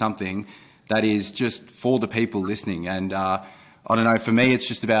something that is just for the people listening. And I don't know, for me, it's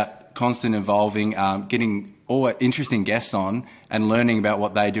just about constant evolving, getting all interesting guests on and learning about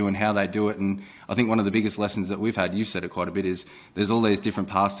what they do and how they do it. And I think one of the biggest lessons that we've had, you've said it quite a bit, is there's all these different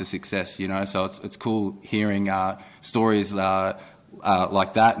paths to success, so it's cool hearing stories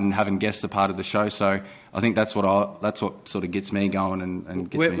like that and having guests a part of the show. So I think that's what sort of gets me going and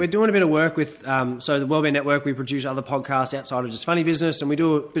gets We're doing a bit of work with so the Wellbeing Network. We produce other podcasts outside of just Funny Business, and we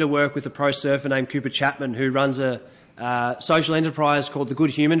do a bit of work with a pro surfer named Cooper Chapman, who runs a social enterprise called the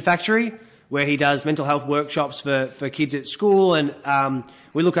Good Human Factory, where he does mental health workshops for kids at school. And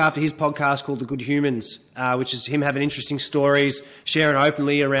we look after his podcast called The Good Humans, which is him having interesting stories, sharing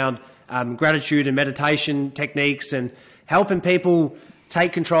openly around gratitude and meditation techniques and helping people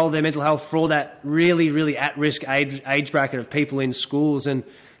take control of their mental health for all that really, really at-risk age bracket of people in schools. And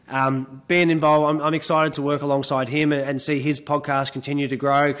being involved, I'm excited to work alongside him and see his podcast continue to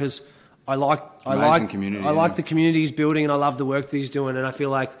grow because I like the community he's building, and I love the work that he's doing. And I feel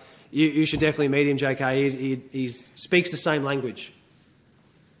like you should definitely meet him, JK. He speaks the same language.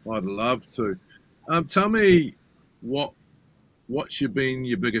 I'd love to. Tell me what's been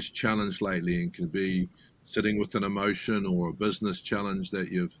your biggest challenge lately, and can be sitting with an emotion or a business challenge that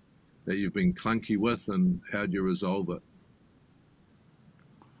you've been clunky with, and how do you resolve it?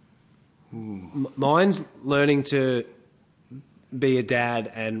 Mine's learning to be a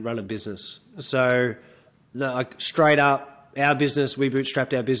dad and run a business. So, like straight up, our business, we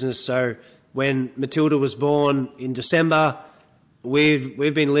bootstrapped our business. So when Matilda was born in December, we've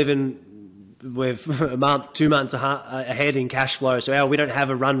been living with a month, 2 months ahead in cash flow. So we don't have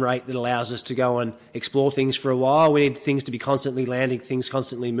a run rate that allows us to go and explore things for a while. We need things to be constantly landing, things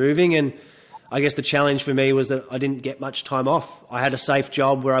constantly moving. And I guess the challenge for me was that I didn't get much time off. I had a safe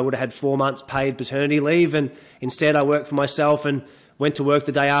job where I would have had 4 months paid paternity leave, and instead I worked for myself and went to work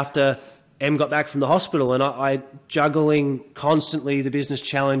the day after Em got back from the hospital. And I juggling constantly the business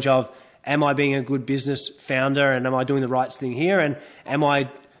challenge of, am I being a good business founder, and am I doing the right thing here, and am I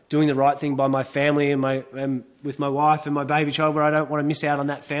doing the right thing by my family and with my wife and my baby child, where I don't want to miss out on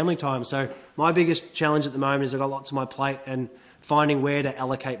that family time. So my biggest challenge at the moment is I've got lots on my plate and finding where to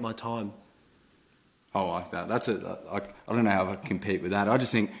allocate my time. I like that. I don't know how I compete with that. I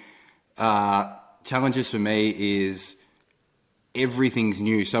just think challenges for me is everything's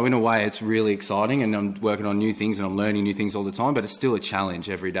new. So in a way, it's really exciting, and I'm working on new things and I'm learning new things all the time, but it's still a challenge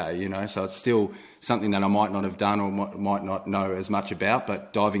every day, So it's still something that I might not have done or might not know as much about,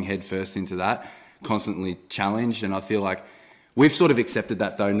 but diving headfirst into that, constantly challenged. And I feel like we've sort of accepted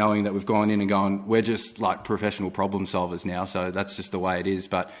that though, knowing that we've gone in and gone, we're just like professional problem solvers now. So that's just the way it is.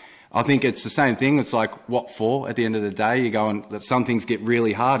 But I think it's the same thing. It's like, what for? At the end of the day, you're going, that some things get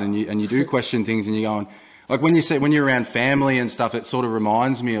really hard, and you do question things, and you're going, like when you're around family and stuff, it sort of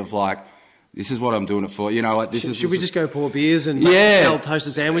reminds me of like, this is what I'm doing it for, you know. Like should we just go pour beers and make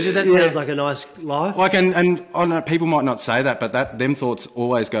toasted sandwiches? That sounds like a nice life. Like, and I know people might not say that, but them thoughts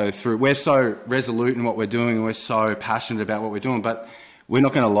always go through. We're so resolute in what we're doing, and we're so passionate about what we're doing, but we're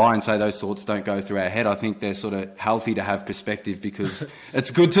not going to lie and say those thoughts don't go through our head. I think they're sort of healthy to have perspective, because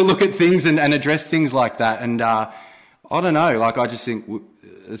it's good to look at things and address things like that. And I don't know, like I just think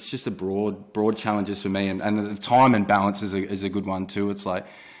it's just a broad challenges for me, and the time and balance is a good one too. It's like,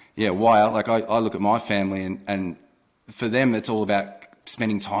 yeah, why? Like I look at my family, and for them it's all about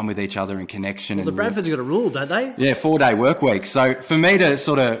spending time with each other and connection. Well, the Bradfords got a rule, don't they? Yeah, 4-day work week. So for me to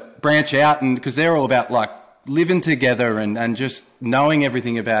sort of branch out, and because they're all about like living together and just knowing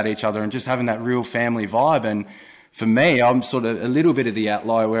everything about each other and just having that real family vibe. And for me, I'm sort of a little bit of the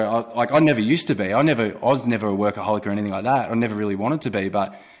outlier where I never used to be. I was never a workaholic or anything like that. I never really wanted to be,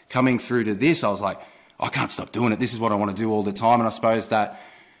 but coming through to this, I was like, I can't stop doing it. This is what I want to do all the time. And I suppose that,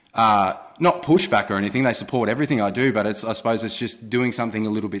 not pushback or anything, they support everything I do, but I suppose it's just doing something a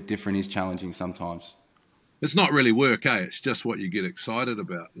little bit different is challenging sometimes. It's not really work, eh? It's just what you get excited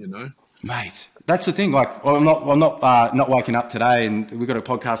about, you know? Mate, that's the thing. Like, I'm not waking up today, and we've got a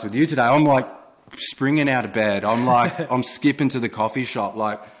podcast with you today. I'm like springing out of bed. I'm like, I'm skipping to the coffee shop.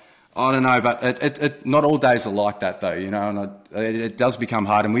 Like, I don't know, but it not all days are like that though, you know, and it does become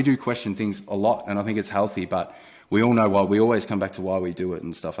hard, and we do question things a lot, and I think it's healthy, but we all know why. We always come back to why we do it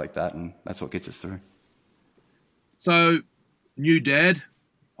and stuff like that, and that's what gets us through. So, new dad,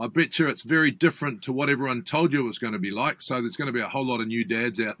 I bet you it's very different to what everyone told you it was going to be like. So there's going to be a whole lot of new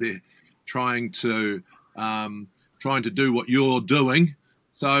dads out there trying to do what you're doing.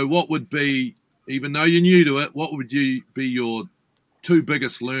 So what would be, even though you're new to it, what would be your 2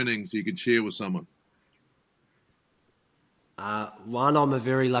 biggest learnings you could share with someone? One, I'm a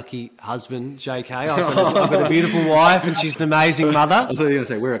very lucky husband, JK. I've got a beautiful wife, and she's an amazing mother. I thought you were going to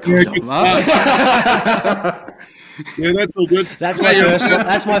say, we're a couple. Yeah, that's all good. That's my first one.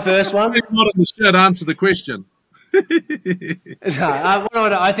 That's my first one. It's not in the shirt. Answer the question.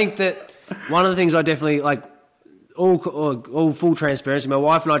 I think that one of the things I definitely like, all full transparency, my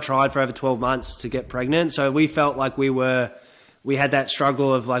wife and I tried for over 12 months to get pregnant. So we felt like we had that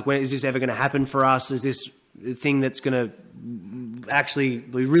struggle of like, when is this ever going to happen for us? Is this the thing that's going to actually,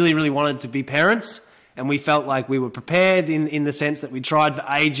 we really, really wanted to be parents, and we felt like we were prepared in the sense that we tried for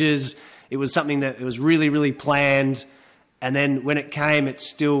ages. It was something that it was really, really planned. And then when it came, it's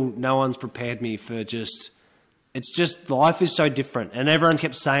still, no one's prepared me for it's just life is so different. And everyone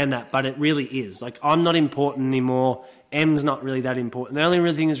kept saying that, but it really is. Like, I'm not important anymore. Em's not really that important. The only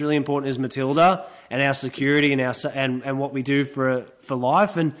real thing that's really important is Matilda and our security and what we do for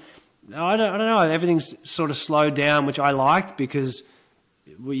life. And I don't know. Everything's sort of slowed down, which I like, because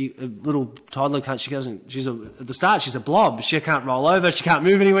a little toddler can't. At the start, she's a blob. She can't roll over. She can't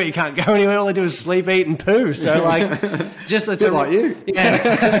move anywhere. You can't go anywhere. All they do is sleep, eat, and poo. So just it's like you.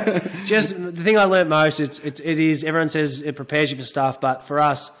 Yeah. Just the thing I learnt most. It is. Everyone says it prepares you for stuff, but for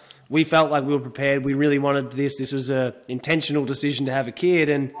us, we felt like we were prepared. We really wanted this. This was a intentional decision to have a kid,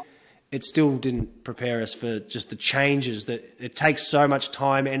 and it still didn't prepare us for just the changes that it takes so much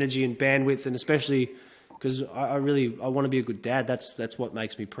time, energy, and bandwidth, and especially because I want to be a good dad. That's what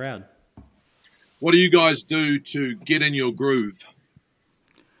makes me proud. What do you guys do to get in your groove?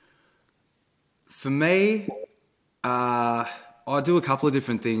 For me, I do a couple of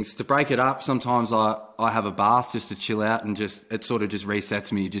different things. To break it up, sometimes I have a bath just to chill out, and it sort of just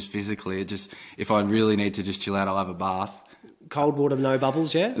resets me just physically. If I really need to just chill out, I'll have a bath. Cold water, no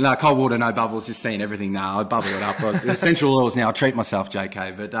bubbles, yeah? No, cold water, no bubbles, just seeing everything now. I bubble it up. Essential oils now, I treat myself,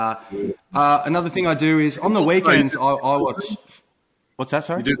 JK. But another thing I do is on the weekends, I watch... What's that,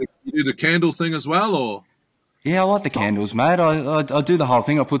 sorry? You do the candle thing as well, or...? Yeah, I like the candles, mate. I do the whole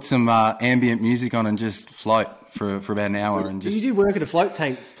thing. I put some ambient music on and just float for about an hour. And just. You did work at a float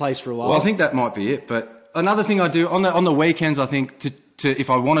tank place for a while. Well, I think that might be it. But another thing I do on the weekends, I think to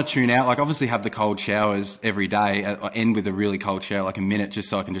if I want to tune out, like obviously have the cold showers every day. I end with a really cold shower, like a minute, just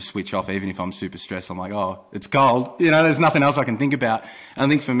so I can just switch off. Even if I'm super stressed, I'm like, oh, it's cold. You know, there's nothing else I can think about. And I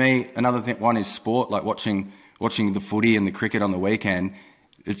think for me, another one is sport, like watching the footy and the cricket on the weekend.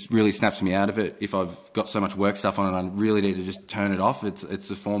 It really snaps me out of it. If I've got so much work stuff on and I really need to just turn it off,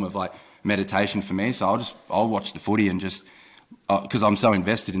 it's a form of like meditation for me. So I'll watch the footy and just because I'm so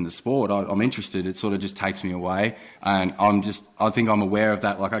invested in the sport, I'm interested. It sort of just takes me away, and I think I'm aware of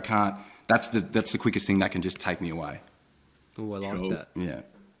that. Like I can't. That's the quickest thing that can just take me away. Oh, I like Cool. that. Yeah.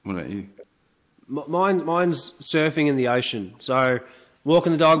 What about you? Mine's surfing in the ocean. So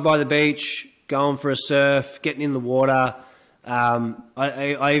walking the dog by the beach, going for a surf, getting in the water.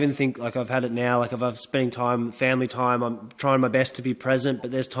 I even think like I've had it now, like if I'm spending time, family time, I'm trying my best to be present,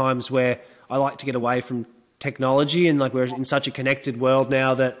 but there's times where I like to get away from technology, and like we're in such a connected world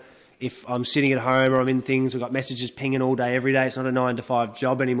now that if I'm sitting at home or I'm in things, we've got messages pinging all day, every day. It's not a 9-to-5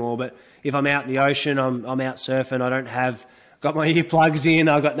 job anymore, but if I'm out in the ocean, I'm out surfing, I don't have got my earplugs in,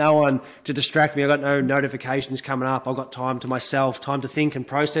 I've got no one to distract me, I've got no notifications coming up, I've got time to myself, time to think and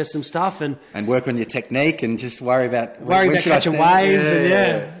process some stuff and work on your technique and just worry about catching waves.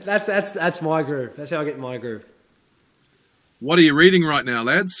 That's my groove. That's how I get in my groove. What are you reading right now,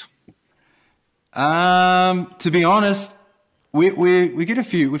 lads? To be honest, we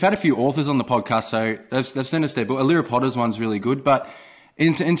get we've had a few authors on the podcast, so they've sent us their book. Alira Potter's one's really good, but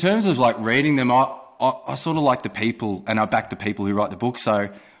in terms of like reading them, I sort of like the people, and I back the people who write the book. So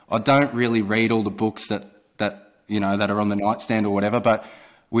I don't really read all the books that are on the nightstand or whatever. But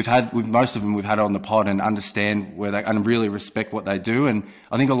most of them we've had on the pod and understand and really respect what they do. And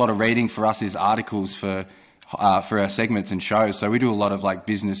I think a lot of reading for us is articles for our segments and shows. So we do a lot of like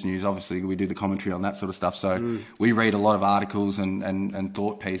business news. Obviously, we do the commentary on that sort of stuff. So we read a lot of articles and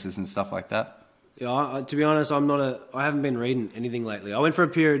thought pieces and stuff like that. Yeah, to be honest, I haven't been reading anything lately. I went for a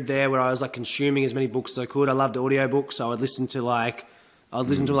period there where I was like consuming as many books as I could. I loved audiobooks, so I'd listen to like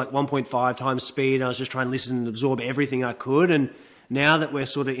 1.5 times speed. And I was just trying to listen and absorb everything I could. And now that we're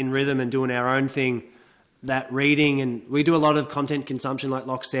sort of in rhythm and doing our own thing, that reading, and we do a lot of content consumption, like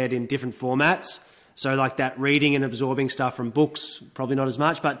Locke said, in different formats. So like that reading and absorbing stuff from books, probably not as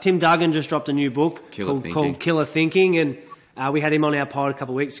much. But Tim Duggan just dropped a new book called Killer Thinking, and we had him on our pod a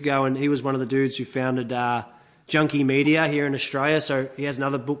couple of weeks ago, and he was one of the dudes who founded Junkie Media here in Australia. So he has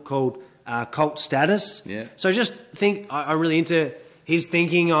another book called Cult Status. Yeah. So just I'm really into his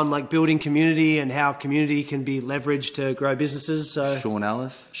thinking on like building community and how community can be leveraged to grow businesses. So Sean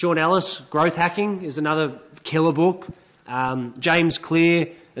Ellis, Growth Hacking is another killer book. James Clear,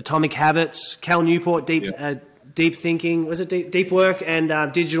 Atomic Habits. Cal Newport, Deep Thinking, Deep Work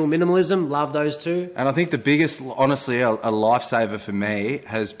and Digital Minimalism. Love those two. And I think the biggest, honestly, a lifesaver for me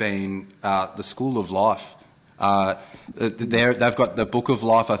has been the School of Life. They've got the Book of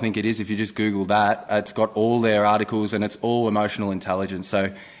Life, I think it is. If you just Google that, it's got all their articles and it's all emotional intelligence.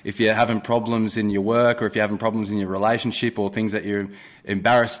 So if you're having problems in your work or if you're having problems in your relationship or things that you're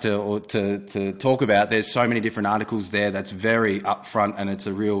embarrassed to talk about, there's so many different articles there that's very upfront, and it's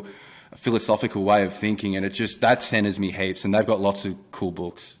a real philosophical way of thinking, and that centers me heaps. And they've got lots of cool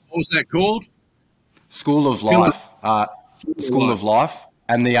books. What was that called? School of Life. School of Life.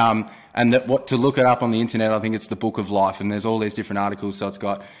 And what to look it up on the internet, I think it's the Book of Life, and there's all these different articles. So it's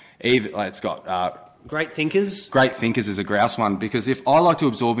got Great Thinkers. Great Thinkers is a grouse one, because if I like to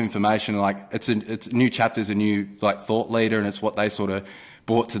absorb information, like it's new chapters, a new like thought leader, and it's what they sort of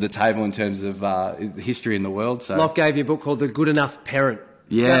brought to the table in terms of history in the world. So Locke gave me a book called The Good Enough Parent.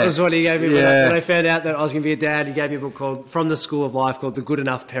 Yeah. That was what he gave me. When I found out that I was going to be a dad, he gave me a book called From the School of Life called The Good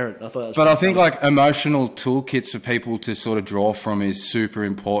Enough Parent. I thought that was But I think like emotional toolkits for people to sort of draw from is super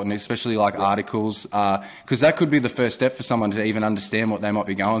important, especially like articles, because that could be the first step for someone to even understand what they might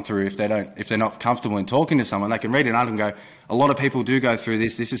be going through. If they're not comfortable in talking to someone, they can read an article and go, a lot of people do go through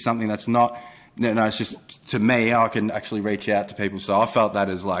this. This is something that's not, it's just, to me, I can actually reach out to people. So I felt that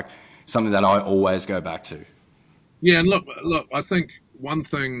as like something that I always go back to. Yeah, and look, I think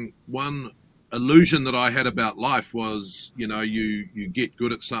one illusion that I had about life was, you get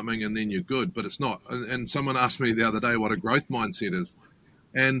good at something and then you're good, but it's not. And someone asked me the other day what a growth mindset is.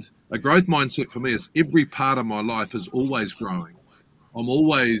 And a growth mindset for me is every part of my life is always growing. I'm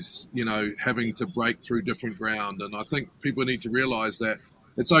always, having to break through different ground. And I think people need to realize that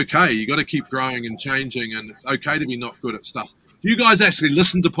it's okay. You got to keep growing and changing, and it's okay to be not good at stuff. Do you guys actually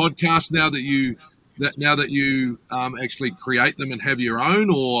listen to podcasts now that you actually create them and have your own,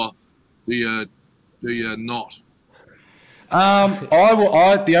 or do you not?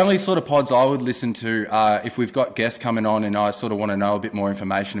 The only sort of pods I would listen to if we've got guests coming on and I sort of want to know a bit more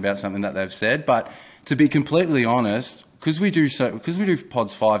information about something that they've said. But to be completely honest, because we do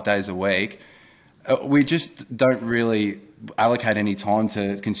pods 5 days a week, we just don't really allocate any time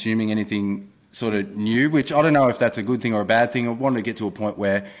to consuming anything sort of new, which I don't know if that's a good thing or a bad thing. I want to get to a point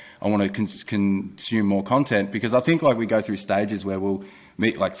where I want to consume more content, because I think like we go through stages where we'll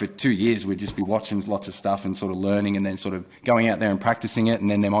meet, like for 2 years we'd just be watching lots of stuff and sort of learning, and then sort of going out there and practicing it,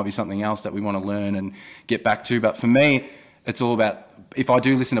 and then there might be something else that we want to learn and get back to. But for me, it's all about, if I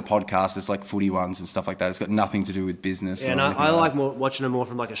do listen to podcasts, it's like footy ones and stuff like that. It's got nothing to do with business. Yeah, and I like more watching them more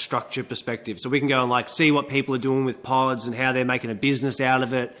from like a structured perspective. So we can go and like see what people are doing with pods and how they're making a business out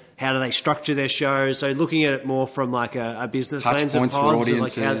of it. How do they structure their shows? So looking at it more from like a business Touch lens of points for pods and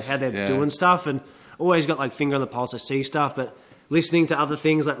like audiences. how they're doing stuff, and always got like finger on the pulse. I see stuff, but listening to other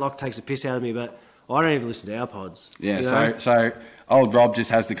things, like Locke takes a piss out of me, but I don't even listen to our pods. Yeah, you know? so old Rob just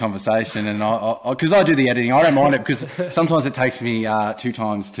has the conversation, and because I do the editing, I don't mind it because sometimes it takes me 2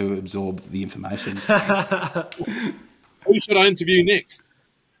 times to absorb the information. Who should I interview next?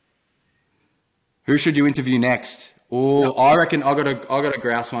 Who should you interview next? Oh, I reckon I got a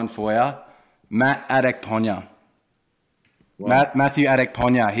grouse one for you. Matt Adekponya. Wow. Matthew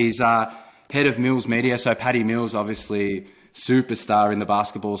Adekponya. He's head of Mills Media. So Paddy Mills, obviously superstar in the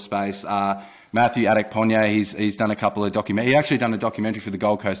basketball space. Matthew Adekponya, he's done a couple of he actually done a documentary for the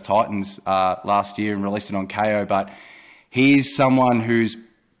Gold Coast Titans last year and released it on KO. But he's someone who's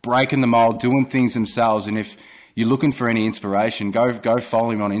breaking the mold, doing things themselves. And if you're looking for any inspiration, go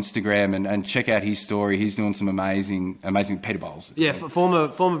follow him on Instagram and check out his story. He's doing some amazing Peter Bowles. Yeah, former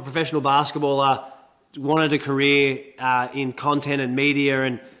professional basketballer, wanted a career in content and media,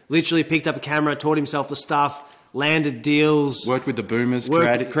 and literally picked up a camera, taught himself the stuff, landed deals. Worked with the Boomers,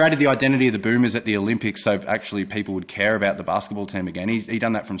 created the identity of the Boomers at the Olympics so actually people would care about the basketball team again. He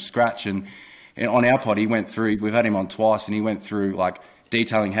done that from scratch, and on our pod, we've had him on twice, and he went through like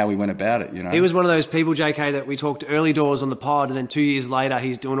detailing how we went about it, you know. He was one of those people, JK, that we talked early doors on the pod, and then 2 years later,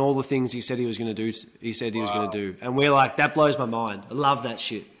 he's doing all the things he said he was going to do. He said he was going to do, and we're like, that blows my mind. I love that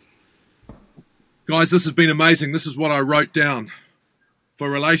shit. Guys, this has been amazing. This is what I wrote down for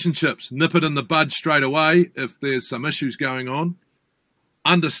relationships. Nip it in the bud straight away if there's some issues going on.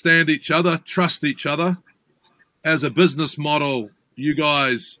 Understand each other, trust each other. As a business model, you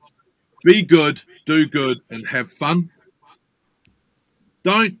guys be good, do good, and have fun.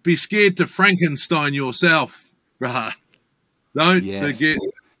 Don't be scared to Frankenstein yourself, bruh. Don't forget,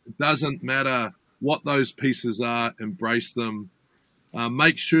 it doesn't matter what those pieces are, embrace them.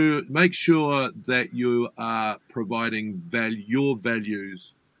 Make sure that you are providing your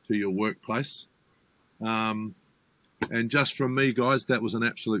values to your workplace. And just from me, guys, that was an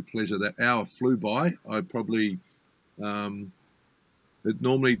absolute pleasure. That hour flew by. I probably, it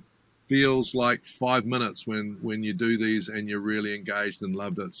normally feels like 5 minutes when you do these and you're really engaged and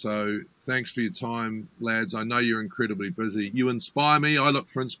loved it. So thanks for your time, lads. I know you're incredibly busy. You inspire me. I look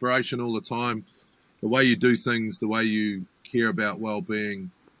for inspiration all the time. The way you do things, the way you care about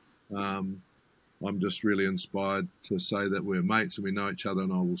well-being. I'm just really inspired to say that we're mates and we know each other,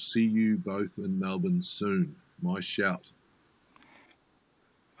 and I will see you both in Melbourne soon. My shout.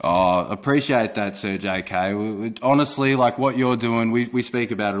 Oh, appreciate that, Sir JK. Honestly, like what you're doing, we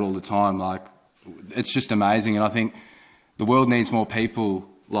speak about it all the time. Like, it's just amazing. And I think the world needs more people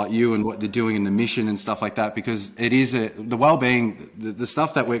like you and what they're doing in the mission and stuff like that, because it is the well-being, the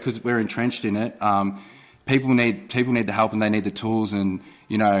stuff that because we're entrenched in it. People need the help and they need the tools, and,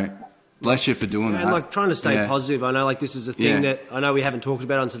 you know, bless you for doing that. And like trying to stay positive. I know like this is a thing that I know we haven't talked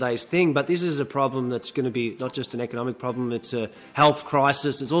about on today's thing, but this is a problem that's going to be not just an economic problem, it's a health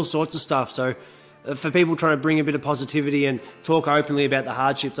crisis, it's all sorts of stuff. So for people trying to bring a bit of positivity and talk openly about the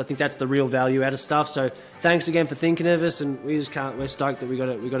hardships, I think that's the real value out of stuff. So thanks again for thinking of us, and we're stoked that we got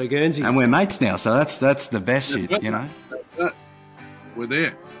a Guernsey. And we're mates now, so that's the best shit, you know. That's it. We're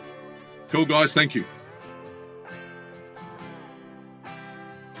there. Cool, guys. Thank you.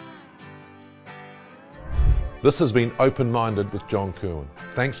 This has been Open Minded with John Kirwan.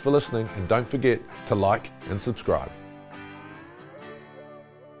 Thanks for listening, and don't forget to like and subscribe.